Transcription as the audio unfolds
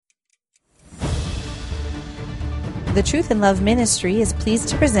The Truth in Love Ministry is pleased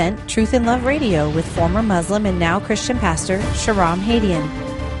to present Truth in Love Radio with former Muslim and now Christian pastor Shahram Hadian.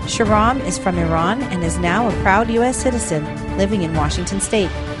 Shahram is from Iran and is now a proud U.S. citizen living in Washington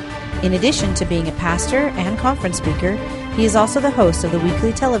State. In addition to being a pastor and conference speaker, he is also the host of the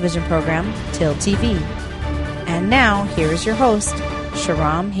weekly television program Till TV. And now, here is your host,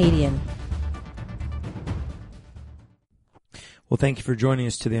 Shahram Hadian. Well, thank you for joining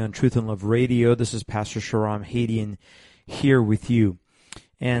us today on Truth in Love Radio. This is Pastor Shahram Hadian here with you.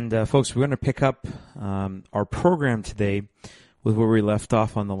 And folks, we're going to pick up our program today with where we left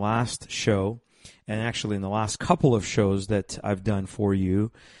off on the last show, and actually in the last couple of shows that I've done for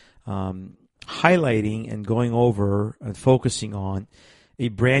you, highlighting and going over and focusing on a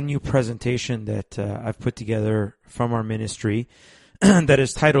brand new presentation that I've put together from our ministry that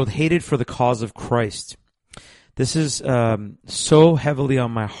is titled Hated for the Cause of Christ. This is so heavily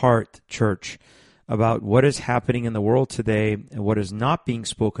on my heart, church, about what is happening in the world today and what is not being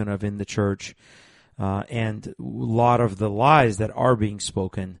spoken of in the church, and a lot of the lies that are being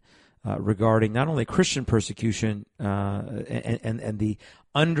spoken regarding not only Christian persecution and the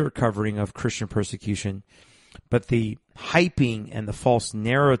undercovering of Christian persecution, but the hyping and the false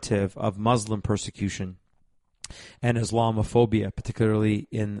narrative of Muslim persecution and Islamophobia, particularly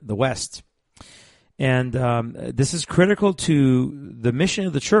in the West. And this is critical to the mission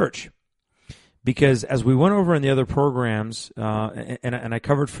of the church, because as we went over in the other programs, and I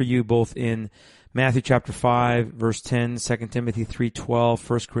covered for you both in Matthew chapter 5, verse 10, 2 Timothy 3:12,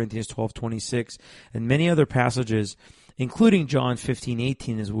 1 Corinthians 12:26, and many other passages, including John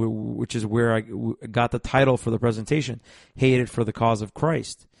 15:18, which is where I got the title for the presentation, Hated for the Cause of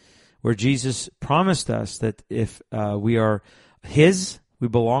Christ, where Jesus promised us that if we are His, we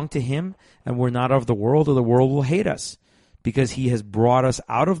belong to Him, and we're not of the world, or the world will hate us. Because He has brought us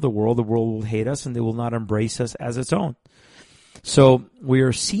out of the world will hate us, and they will not embrace us as its own. So we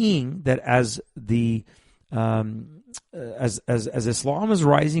are seeing that as the as Islam is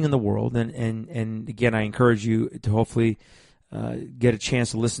rising in the world, and again, I encourage you to hopefully get a chance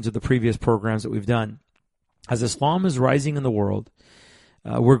to listen to the previous programs that we've done. As Islam is rising in the world,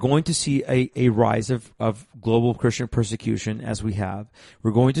 we're going to see a rise of global Christian persecution, as we have.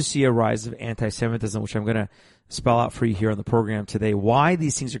 We're going to see a rise of anti-Semitism, which I'm going to spell out for you here on the program today. Why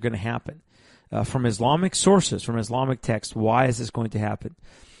these things are going to happen. From Islamic sources, from Islamic texts, why is this going to happen?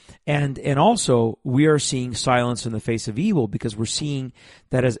 And also, we are seeing silence in the face of evil, because we're seeing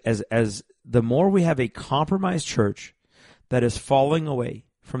that as the more we have a compromised church that is falling away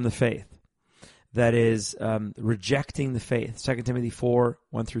from the faith, that is rejecting the faith. 2 Timothy 4,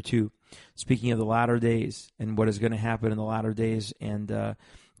 1 through 2, speaking of the latter days and what is going to happen in the latter days, and the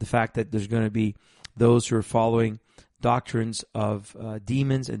fact that there's going to be those who are following doctrines of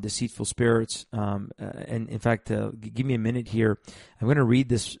demons and deceitful spirits. And in fact, give me a minute here. I'm going to read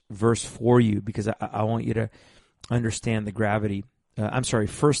this verse for you, because I want you to understand the gravity. 1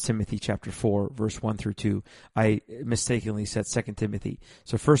 Timothy chapter 4, verse 1 through 2. I mistakenly said 2 Timothy.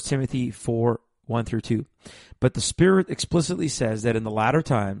 So 1 Timothy 4, 1 through 2. But the Spirit explicitly says that in the latter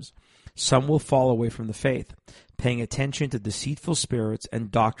times, some will fall away from the faith, paying attention to deceitful spirits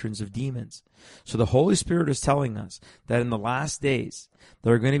and doctrines of demons. So the Holy Spirit is telling us that in the last days,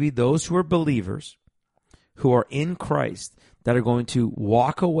 there are going to be those who are believers, who are in Christ, that are going to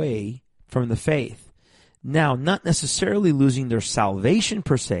walk away from the faith. Now, not necessarily losing their salvation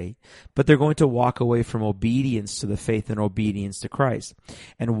per se, but they're going to walk away from obedience to the faith and obedience to Christ.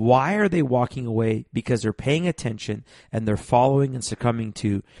 And why are they walking away? Because they're paying attention and they're following and succumbing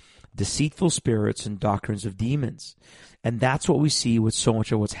to deceitful spirits and doctrines of demons. And that's what we see with so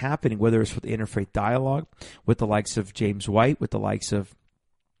much of what's happening, whether it's with the interfaith dialogue, with the likes of James White, with the likes of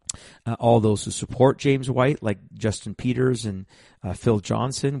all those who support James White, like Justin Peters and Phil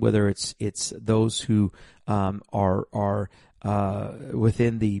Johnson, whether it's those who are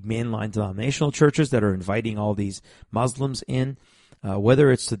within the mainline denominational churches that are inviting all these Muslims in, whether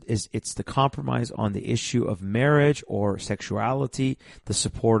it's the compromise on the issue of marriage or sexuality, the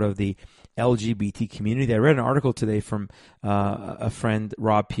support of the LGBT community. I read an article today from a friend,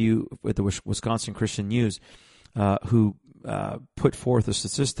 Rob Pugh, with the Wisconsin Christian News, who put forth a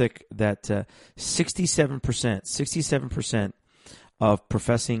statistic that 67% of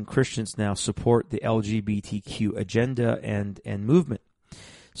professing Christians now support the LGBTQ agenda and movement.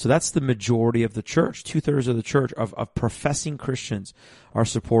 So that's the majority of the church. 2/3 of the church of professing Christians are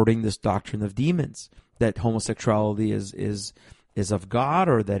supporting this doctrine of demons, that homosexuality is of God,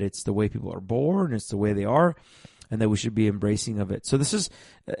 or that it's the way people are born, it's the way they are, and that we should be embracing of it. So this is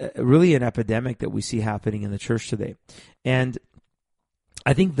really an epidemic that we see happening in the church today. And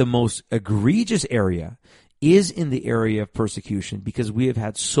I think the most egregious area is in the area of persecution because we have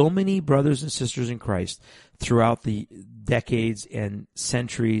had so many brothers and sisters in Christ throughout the decades and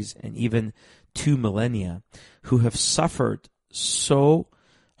centuries and even 2 millennia who have suffered so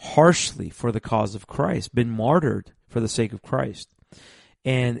harshly for the cause of Christ, been martyred for the sake of Christ.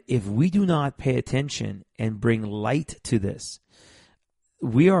 And if we do not pay attention and bring light to this,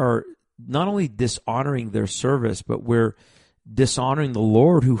 we are not only dishonoring their service, but we're dishonoring the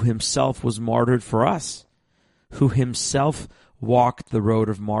Lord who himself was martyred for us, who himself walked the road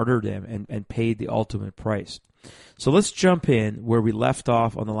of martyrdom and paid the ultimate price. So let's jump in where we left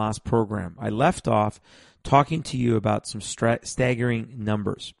off on the last program. I left off talking to you about some staggering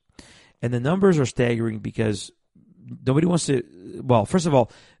numbers. And the numbers are staggering because nobody wants to, well, first of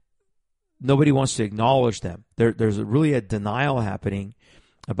all, nobody wants to acknowledge them. There's really a denial happening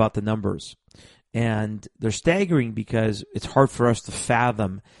about the numbers. And they're staggering because it's hard for us to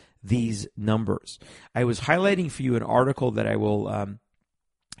fathom these numbers. I was highlighting for you an article that I will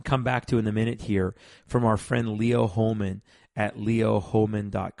come back to in a minute here from our friend Leo Hohmann at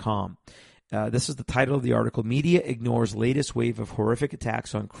leohohmann.com. This is the title of the article, Media Ignores Latest Wave of Horrific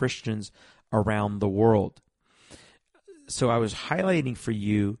Attacks on Christians Around the World. So I was highlighting for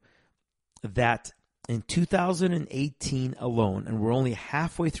you that in 2018 alone, and we're only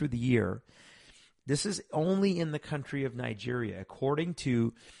halfway through the year, this is only in the country of Nigeria, according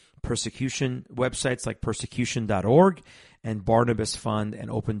to persecution websites like persecution.org and Barnabas Fund and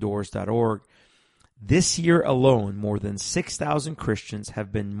opendoors.org. This year alone, more than 6,000 Christians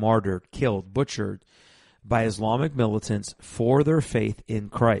have been martyred, killed, butchered by Islamic militants for their faith in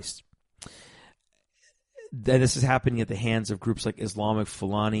Christ. And this is happening at the hands of groups like Islamic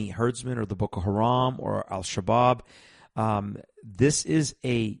Fulani herdsmen or the Boko Haram or Al-Shabaab. This is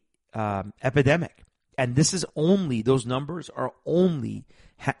a epidemic. And this is only, those numbers are only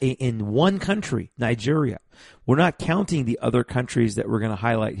in one country, Nigeria. We're not counting the other countries that we're going to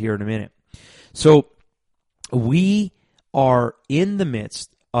highlight here in a minute. So we are in the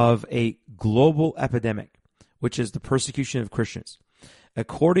midst of a global epidemic, which is the persecution of Christians.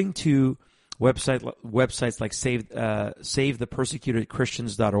 According to websites like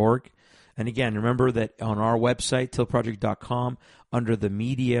SaveThePersecutedChristians.org, and again, remember that on our website, tillproject.com, under the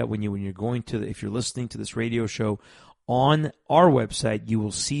media, when you're going to, if you're listening to this radio show on our website, you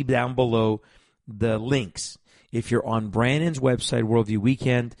will see down below the links. If you're on Brandon's website, Worldview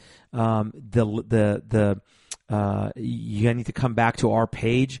Weekend, you need to come back to our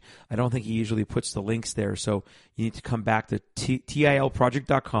page. I don't think he usually puts the links there, so you need to come back to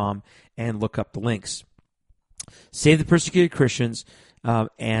tilproject.com and look up the links. Save the Persecuted Christians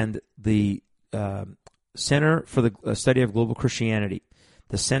and the Center for the Study of Global Christianity.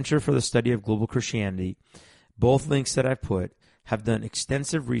 The Center for the Study of Global Christianity, both links that I've put, have done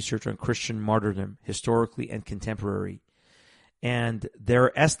extensive research on Christian martyrdom, historically and contemporary. And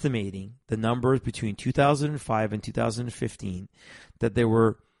they're estimating the numbers between 2005 and 2015 that there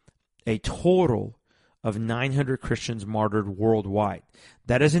were a total of 900 Christians martyred worldwide.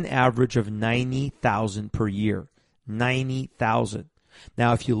 That is an average of 90,000 per year. 90,000.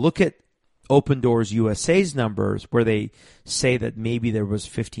 Now, if you look at Open Doors USA's numbers, where they say that maybe there was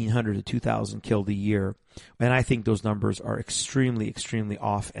 1,500 to 2,000 killed a year, and I think those numbers are extremely, extremely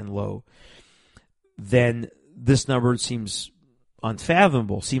off and low, then this number seems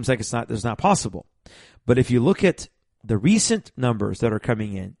unfathomable, seems like it's not possible. But if you look at the recent numbers that are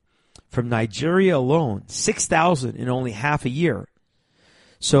coming in from Nigeria alone, 6,000 in only half a year.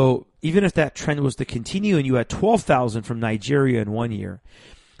 So even if that trend was to continue and you had 12,000 from Nigeria in 1 year,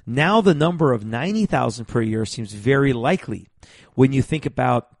 now the number of 90,000 per year seems very likely when you think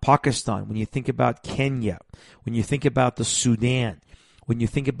about Pakistan, when you think about Kenya, when you think about the Sudan, when you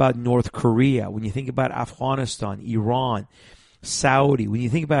think about North Korea, when you think about Afghanistan, Iran, Saudi, when you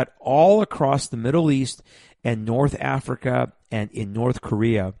think about all across the Middle East and North Africa and in North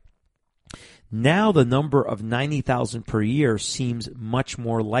Korea, now the number of 90,000 per year seems much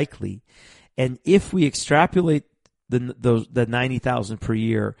more likely. And if we extrapolate the 90,000 per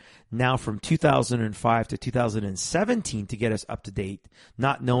year now from 2005 to 2017 to get us up to date,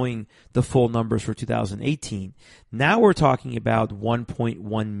 not knowing the full numbers for 2018, now we're talking about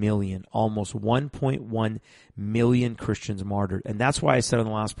 1.1 million, almost 1.1 million Christians martyred. And that's why I said on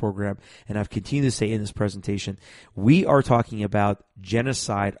the last program, and I've continued to say in this presentation, we are talking about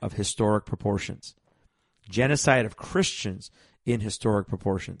genocide of historic proportions. Genocide of Christians in historic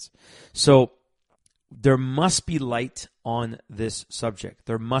proportions. So there must be light on this subject.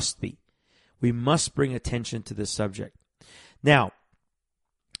 There must be. We must bring attention to this subject. Now,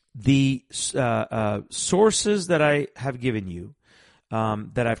 the sources that I have given you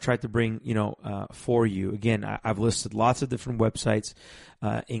that I've tried to bring, for you. Again, I've listed lots of different websites,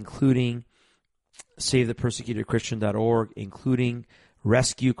 including SaveThePersecutedChristian.org, including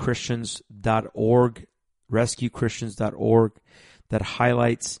RescueChristians.org, that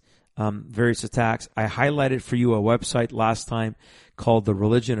highlights various attacks. I highlighted for you a website last time called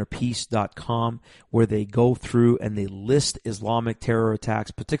thereligionofpeace.com, where they go through and they list Islamic terror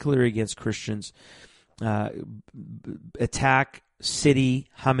attacks, particularly against Christians. Attack, city,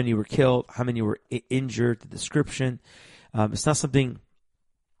 how many were killed, how many were injured, the description. It's not something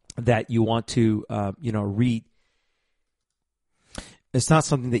that you want to, read. It's not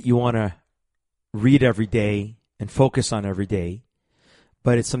something that you want to read every day and focus on every day,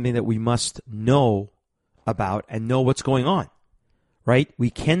 but it's something that we must know about and know what's going on, right? We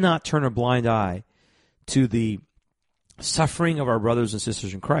cannot turn a blind eye to the suffering of our brothers and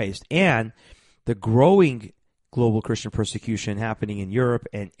sisters in Christ and the growing global Christian persecution happening in Europe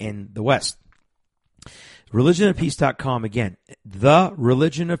and in the West. ReligionofPeace.com, again,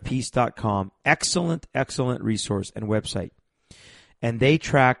 thereligionofpeace.com, excellent resource and website. And they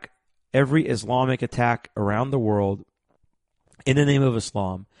track every Islamic attack around the world in the name of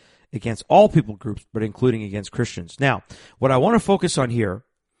Islam against all people groups, but including against Christians. Now, what I want to focus on here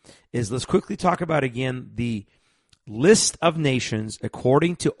is let's quickly talk about, again, the list of nations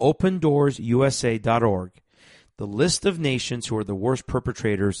according to OpenDoorsUSA.org, the list of nations who are the worst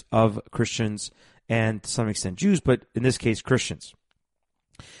perpetrators of Christians and to some extent Jews, but in this case Christians.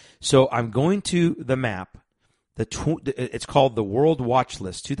 So I'm going to the map. It's called the World Watch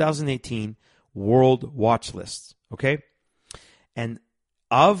List, 2018 World Watch List, okay? And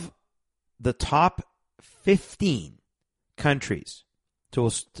of the top 15 countries, so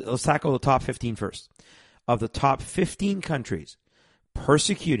let's tackle the top 15 first. Of the top 15 countries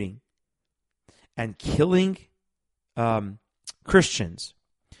persecuting and killing Christians,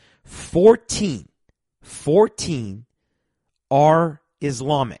 14 are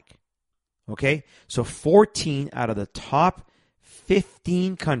Islamic. Okay? So 14 out of the top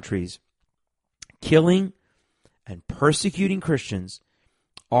 15 countries killing and persecuting Christians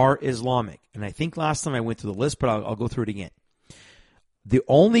are Islamic. And I think last time I went through the list, but I'll go through it again. The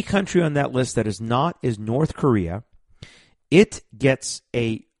only country on that list that is not is North Korea. It gets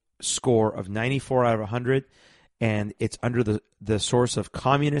a score of 94 out of 100, and it's under the source of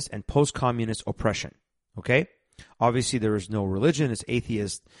communist and post-communist oppression. Okay? Obviously, there is no religion. It's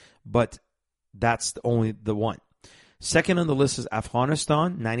atheist, but that's only the one. Second on the list is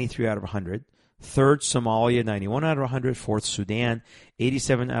Afghanistan, 93 out of 100. Third, Somalia, 91 out of 100. Fourth, Sudan,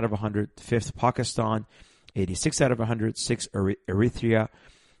 87 out of 100. Fifth, Pakistan, 86 out of 100. 6, Eritrea,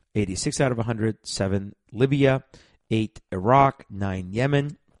 86 out of 100. 7, Libya. 8, Iraq. 9,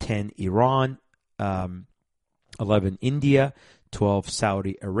 Yemen. 10, Iran. 11, India. 12,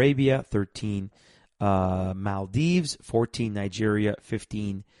 Saudi Arabia. 13, Maldives. 14, Nigeria.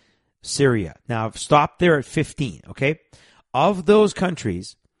 15, Syria. Now, I've stopped there at 15, okay? Of those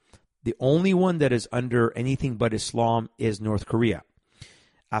countries, the only one that is under anything but Islam is North Korea.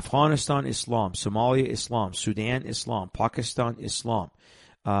 Afghanistan, Islam. Somalia, Islam. Sudan, Islam. Pakistan, Islam.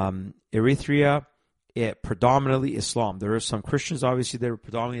 Eritrea, predominantly Islam. There are some Christians, obviously, that are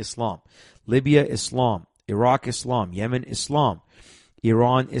predominantly Islam. Libya, Islam. Iraq, Islam. Yemen, Islam.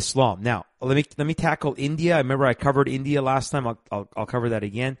 Iran, Islam. Now, let me tackle India. I remember I covered India last time. I'll cover that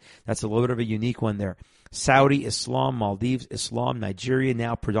again. That's a little bit of a unique one there. Saudi, Islam. Maldives, Islam. Nigeria,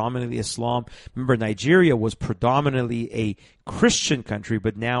 now predominantly Islam. Remember, Nigeria was predominantly a Christian country,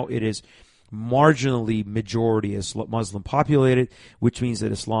 but now it is marginally majority Muslim populated, which means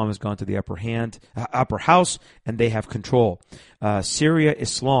that Islam has gone to the upper house, and they have control. Syria,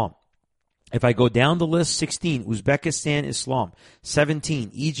 Islam. If I go down the list, 16, Uzbekistan, Islam.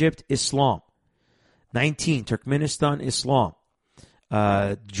 17, Egypt, Islam. 19, Turkmenistan, Islam.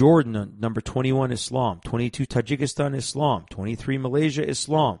 Jordan, number 21, Islam. 22, Tajikistan, Islam. 23, Malaysia,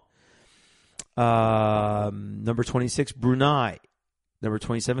 Islam. Number 26, Brunei. Number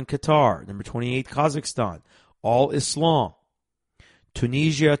 27, Qatar. Number 28, Kazakhstan. All Islam.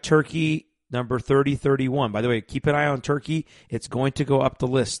 Tunisia, Turkey, number 30, 31. By the way, keep an eye on Turkey. It's going to go up the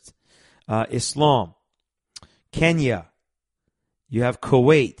list. Islam. Kenya. You have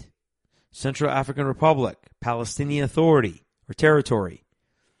Kuwait. Central African Republic. Palestinian Authority or Territory.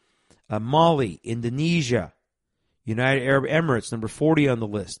 Mali. Indonesia. United Arab Emirates, number 40 on the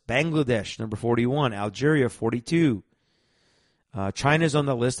list. Bangladesh, number 41. Algeria, 42. China's on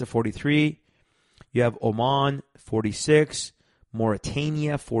the list at 43. You have Oman, 46.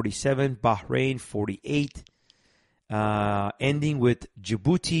 Mauritania, 47. Bahrain, 48. Ending with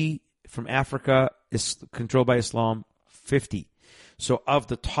Djibouti from Africa, is controlled by Islam, 50. So of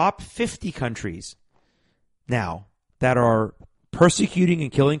the top 50 countries now that are persecuting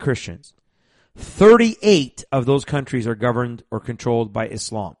and killing Christians, 38 of those countries are governed or controlled by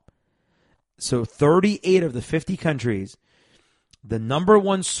Islam. So 38 of the 50 countries, the number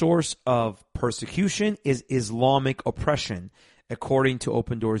one source of persecution is Islamic oppression, according to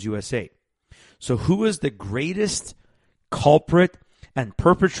Open Doors USA. So who is the greatest culprit and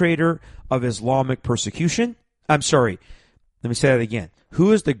perpetrator of Islamic persecution? I'm sorry, let me say that again.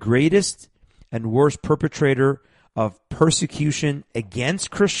 Who is the greatest and worst perpetrator of persecution against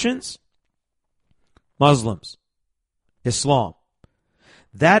Christians? Muslims. Islam.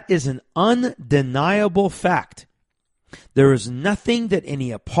 That is an undeniable fact. There is nothing that any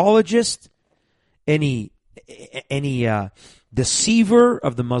apologist, any deceiver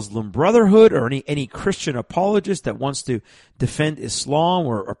of the Muslim Brotherhood, or any Christian apologist that wants to defend Islam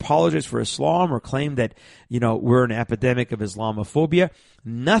or apologize for Islam or claim that, we're an epidemic of Islamophobia,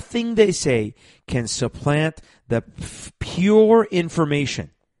 nothing they say can supplant the pure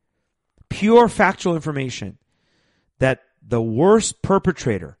information, pure factual information that the worst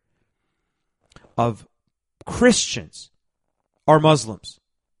perpetrator of Christians are Muslims,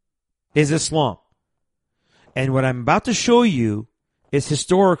 is Islam. And what I'm about to show you is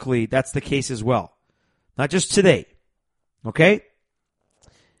historically that's the case as well. Not just today. Okay?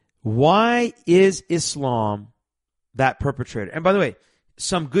 Why is Islam that perpetrator? And by the way,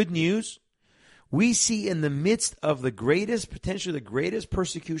 some good news. We see in the midst of potentially the greatest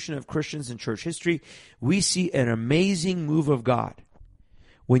persecution of Christians in church history, we see an amazing move of God.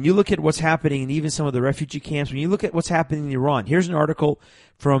 When you look at what's happening in even some of the refugee camps, when you look at what's happening in Iran, here's an article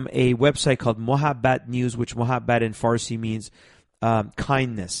from a website called Mohabbat News, which Mohabbat in Farsi means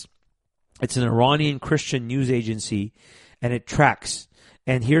kindness. It's an Iranian Christian news agency, and it tracks.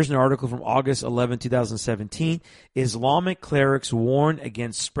 And here's an article from August 11, 2017. Islamic clerics warn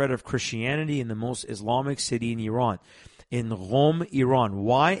against spread of Christianity in the most Islamic city in Iran, in Qom, Iran.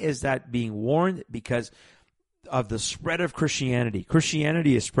 Why is that being warned? Because of the spread of Christianity.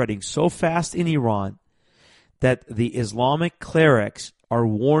 Christianity is spreading so fast in Iran that the Islamic clerics are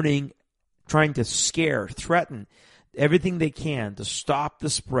warning, trying to scare, threaten everything they can to stop the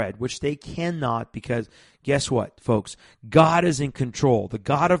spread, which they cannot, because guess what, folks? God is in control. The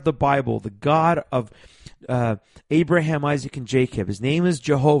God of the Bible, the God of Abraham, Isaac, and Jacob. His name is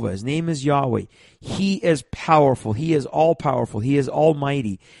Jehovah. His name is Yahweh. He is powerful. He is all-powerful. He is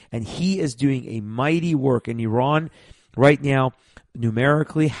almighty. And he is doing a mighty work in Iran right now,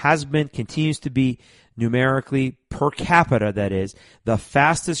 numerically, continues to be numerically, per capita, that is, the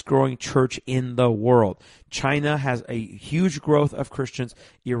fastest growing church in the world. China has a huge growth of Christians.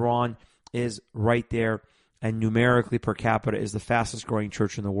 Iran is right there, and numerically per capita is the fastest growing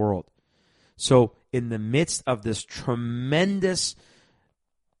church in the world. So in the midst of this tremendous,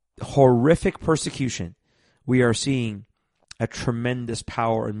 horrific persecution, we are seeing a tremendous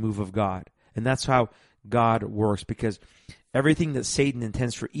power and move of God. And that's how God works, because everything that Satan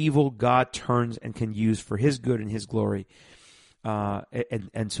intends for evil, God turns and can use for his good and his glory.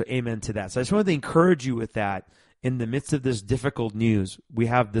 And so amen to that. So I just wanted to encourage you with that. In the midst of this difficult news, we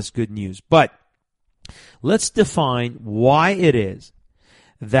have this good news. But let's define why it is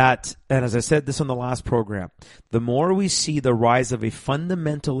that, and as I said this on the last program, the more we see the rise of a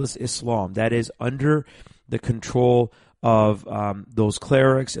fundamentalist Islam that is under the control of those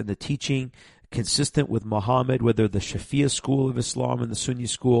clerics and the teaching consistent with Muhammad, whether the Shafi'ah school of Islam and the Sunni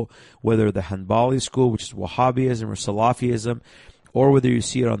school, whether the Hanbali school, which is Wahhabism or Salafism, or whether you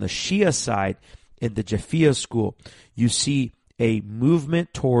see it on the Shia side in the Jafiya school, you see a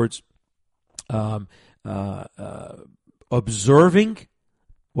movement towards observing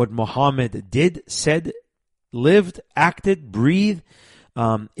what Muhammad did, said, lived, acted, breathed.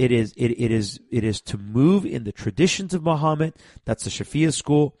 It is to move in the traditions of Muhammad. That's the Shafi'ah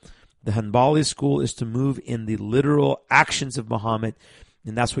school. The Hanbali school is to move in the literal actions of Muhammad.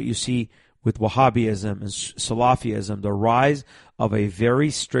 And that's what you see with Wahhabism and Salafism, the rise of a very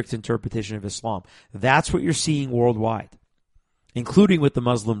strict interpretation of Islam. That's what you're seeing worldwide, including with the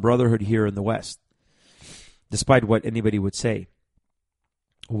Muslim Brotherhood here in the West, despite what anybody would say.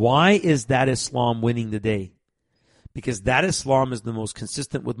 Why is that Islam winning the day? Because that Islam is the most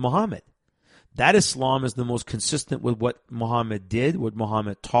consistent with Muhammad. That Islam is the most consistent with what Muhammad did, what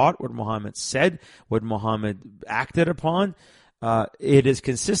Muhammad taught, what Muhammad said, what Muhammad acted upon. It is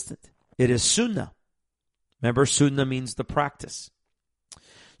consistent. It is Sunnah. Remember, Sunnah means the practice.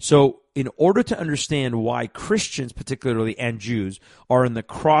 So in order to understand why Christians, particularly, and Jews are in the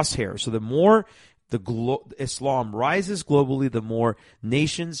crosshair, so the more Islam rises globally, the more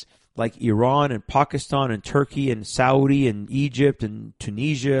nations like Iran and Pakistan and Turkey and Saudi and Egypt and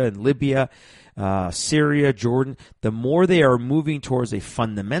Tunisia and Libya, Syria, Jordan, the more they are moving towards a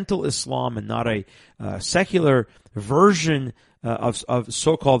fundamental Islam and not a secular version of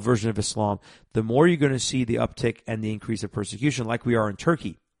so-called version of Islam, the more you're going to see the uptick and the increase of persecution like we are in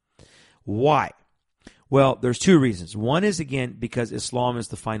Turkey. Why? Well, there's two reasons. One is, again, because Islam is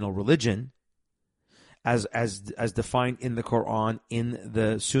the final religion, as defined in the Quran, in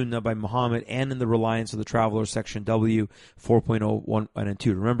the Sunnah by Muhammad, and in the Reliance of the Traveler, section W 4.0, 1 and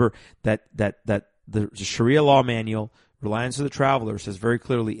 2. Remember that the Sharia law manual, Reliance of the Traveler, says very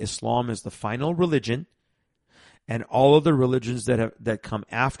clearly Islam is the final religion, and all of the religions that come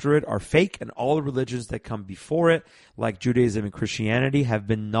after it are fake, and all the religions that come before it, like Judaism and Christianity, have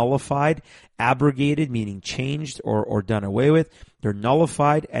been nullified, abrogated, meaning changed or done away with. They're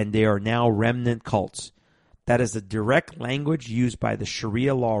nullified, and they are now remnant cults. That is the direct language used by the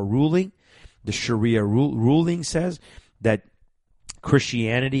Sharia law ruling. The Sharia ruling says that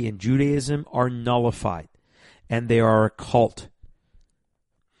Christianity and Judaism are nullified, and they are a cult.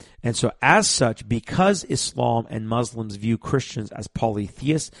 And so as such, because Islam and Muslims view Christians as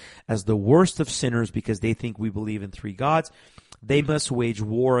polytheists, as the worst of sinners because they think we believe in three gods, they must wage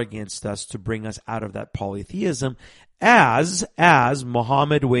war against us to bring us out of that polytheism, as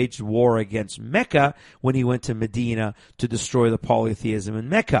Muhammad waged war against Mecca when he went to Medina to destroy the polytheism in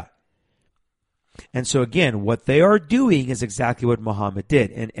Mecca. And so again, what they are doing is exactly what Muhammad did.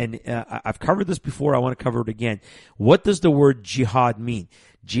 And I've covered this before. I want to cover it again. What does the word jihad mean?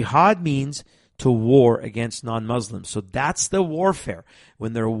 Jihad means to war against non-Muslims. So that's the warfare.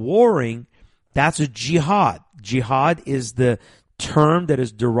 When they're warring, that's a jihad. Jihad is the term that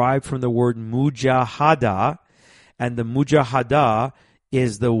is derived from the word mujahada, and the mujahada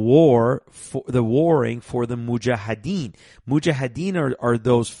is the warring for the mujahideen. Mujahideen are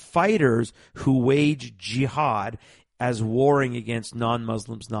those fighters who wage jihad as warring against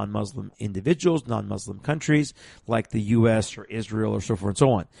non-Muslim individuals, non-Muslim countries like the U.S. or Israel or so forth and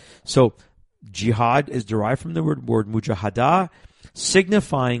so on. So jihad is derived from the word mujahada,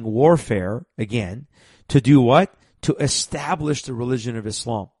 signifying warfare, again, to do what? To establish the religion of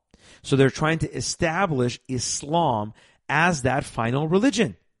Islam. So they're trying to establish Islam as that final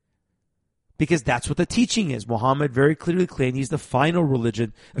religion, because that's what the teaching is. Muhammad very clearly claimed he's the final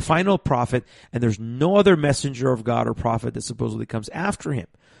religion, a final prophet, and there's no other messenger of God or prophet that supposedly comes after him.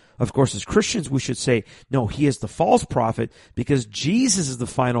 Of course, as Christians, we should say, no, he is the false prophet because Jesus is the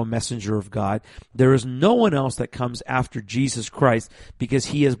final messenger of God. There is no one else that comes after Jesus Christ because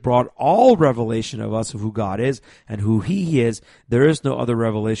he has brought all revelation of us of who God is and who he is. There is no other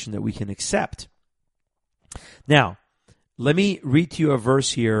revelation that we can accept. Now, let me read to you a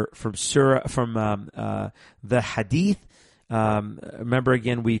verse here from the Hadith. Remember,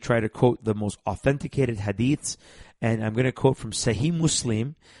 again, we try to quote the most authenticated hadiths, and I'm going to quote from Sahih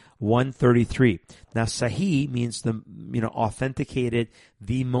Muslim 133. Now, Sahih means the authenticated,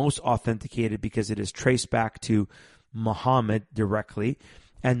 the most authenticated, because it is traced back to Muhammad directly,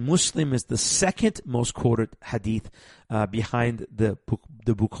 and Muslim is the second most quoted hadith behind the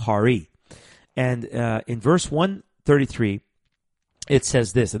Bukhari. And in verse 133, it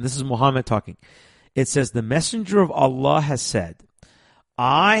says this, and this is Muhammad talking. It says, the messenger of Allah has said,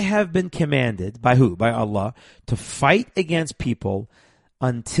 I have been commanded, by who? By Allah, to fight against people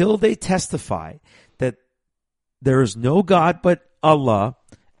until they testify that there is no God but Allah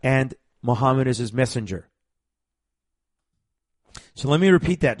and Muhammad is his messenger. So let me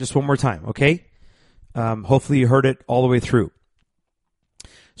repeat that just one more time, okay? Hopefully you heard it all the way through.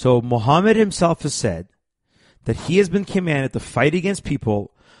 So Muhammad himself has said that he has been commanded to fight against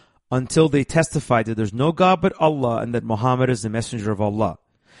people until they testify that there's no God but Allah and that Muhammad is the messenger of Allah.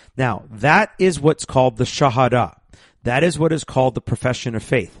 Now, that is what's called the Shahada. That is what is called the profession of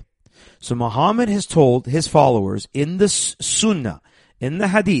faith. So Muhammad has told his followers in the Sunnah, in the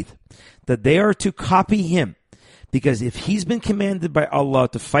Hadith, that they are to copy him. Because if he's been commanded by Allah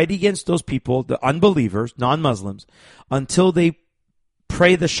to fight against those people, the unbelievers, non-Muslims, until they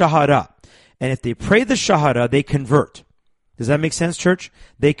pray the Shahada. And if they pray the Shahada, they convert. Does that make sense, church?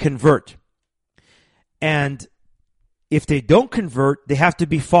 They convert. And if they don't convert, they have to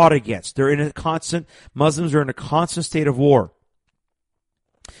be fought against. Muslims are in a constant state of war.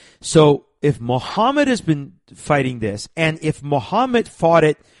 So if Muhammad has been fighting this, and if Muhammad fought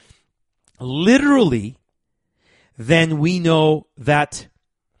it literally, then we know that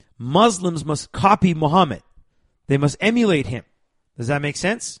Muslims must copy Muhammad. They must emulate him. Does that make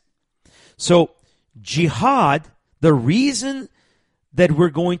sense? So jihad, the reason that we're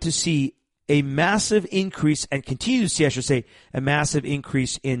going to see a massive increase and continue to see, I should say, a massive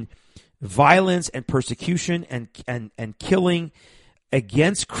increase in violence and persecution and killing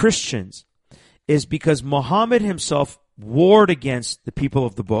against Christians is because Muhammad himself warred against the people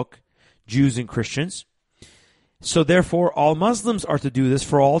of the book, Jews and Christians. So therefore, all Muslims are to do this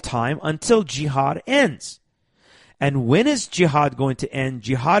for all time until jihad ends. And when is jihad going to end?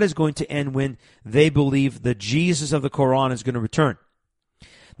 Jihad is going to end when they believe the Jesus of the Quran is going to return.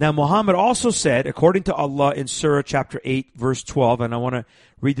 Now, Muhammad also said, according to Allah in Surah chapter 8, verse 12, and I want to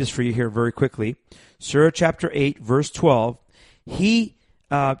read this for you here very quickly. Surah chapter 8, verse 12, he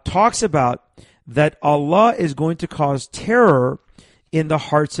talks about that Allah is going to cause terror in the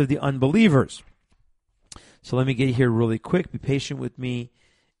hearts of the unbelievers. So let me get here really quick. Be patient with me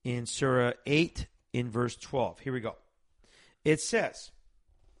in Surah 8 in verse 12. Here we go. It says,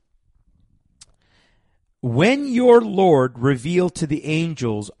 when your Lord revealed to the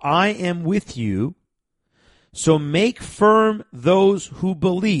angels, I am with you, so make firm those who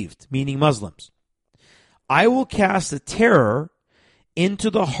believed, meaning Muslims. I will cast a terror into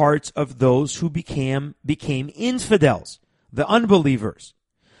the hearts of those who became infidels, the unbelievers.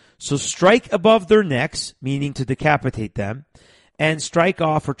 So strike above their necks, meaning to decapitate them, and strike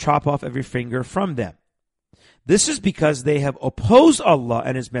off or chop off every finger from them. This is because they have opposed Allah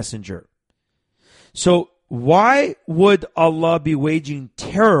and His Messenger. So why would Allah be waging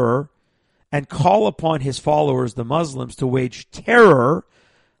terror and call upon His followers, the Muslims, to wage terror?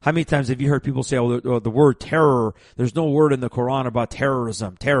 How many times have you heard people say, the word terror, there's no word in the Quran about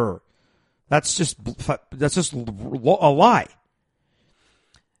terrorism, terror. That's just a lie.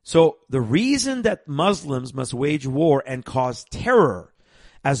 So the reason that Muslims must wage war and cause terror,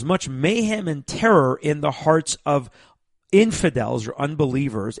 as much mayhem and terror in the hearts of infidels or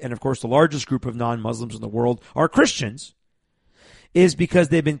unbelievers, and of course the largest group of non-Muslims in the world are Christians, is because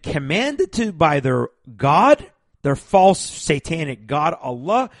they've been commanded to by their God, their false satanic God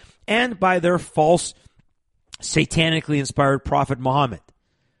Allah, and by their false satanically inspired prophet Muhammad,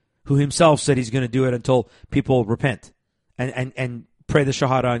 who himself said he's going to do it until people repent and pray the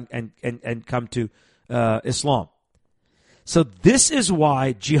Shahada and come to Islam. So this is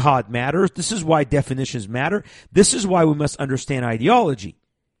why jihad matters. This is why definitions matter. This is why we must understand ideology.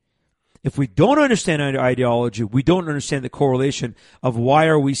 If we don't understand ideology, we don't understand the correlation of why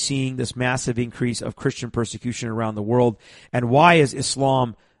are we seeing this massive increase of Christian persecution around the world, and why is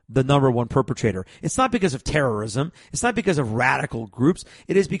Islam the number one perpetrator. It's not because of terrorism. It's not because of radical groups.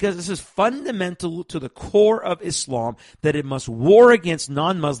 It is because this is fundamental to the core of Islam, that it must war against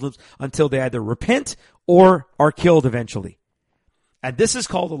non-Muslims until they either repent or are killed eventually. And this is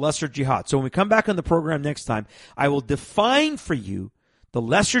called the lesser jihad. So when we come back on the program next time, I will define for you the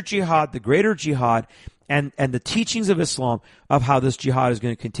lesser jihad, the greater jihad, and the teachings of Islam of how this jihad is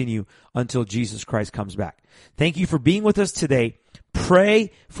going to continue until Jesus Christ comes back. Thank you for being with us today.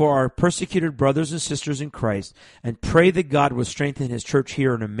 Pray for our persecuted brothers and sisters in Christ, and pray that God will strengthen His church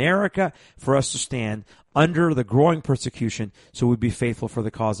here in America for us to stand under the growing persecution so we'd be faithful for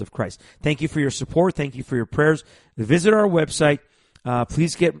the cause of Christ. Thank you for your support. Thank you for your prayers. Visit our website.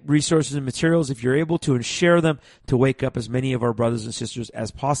 Please get resources and materials if you're able to, and share them to wake up as many of our brothers and sisters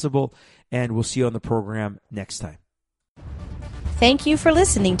as possible. And we'll see you on the program next time. Thank you for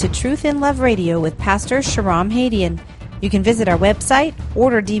listening to Truth in Love Radio with Pastor Shahram Hadian. You can visit our website,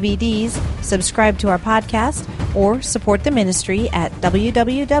 order DVDs, subscribe to our podcast, or support the ministry at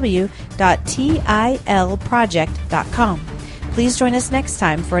www.tilproject.com. Please join us next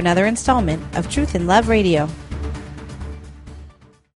time for another installment of Truth in Love Radio.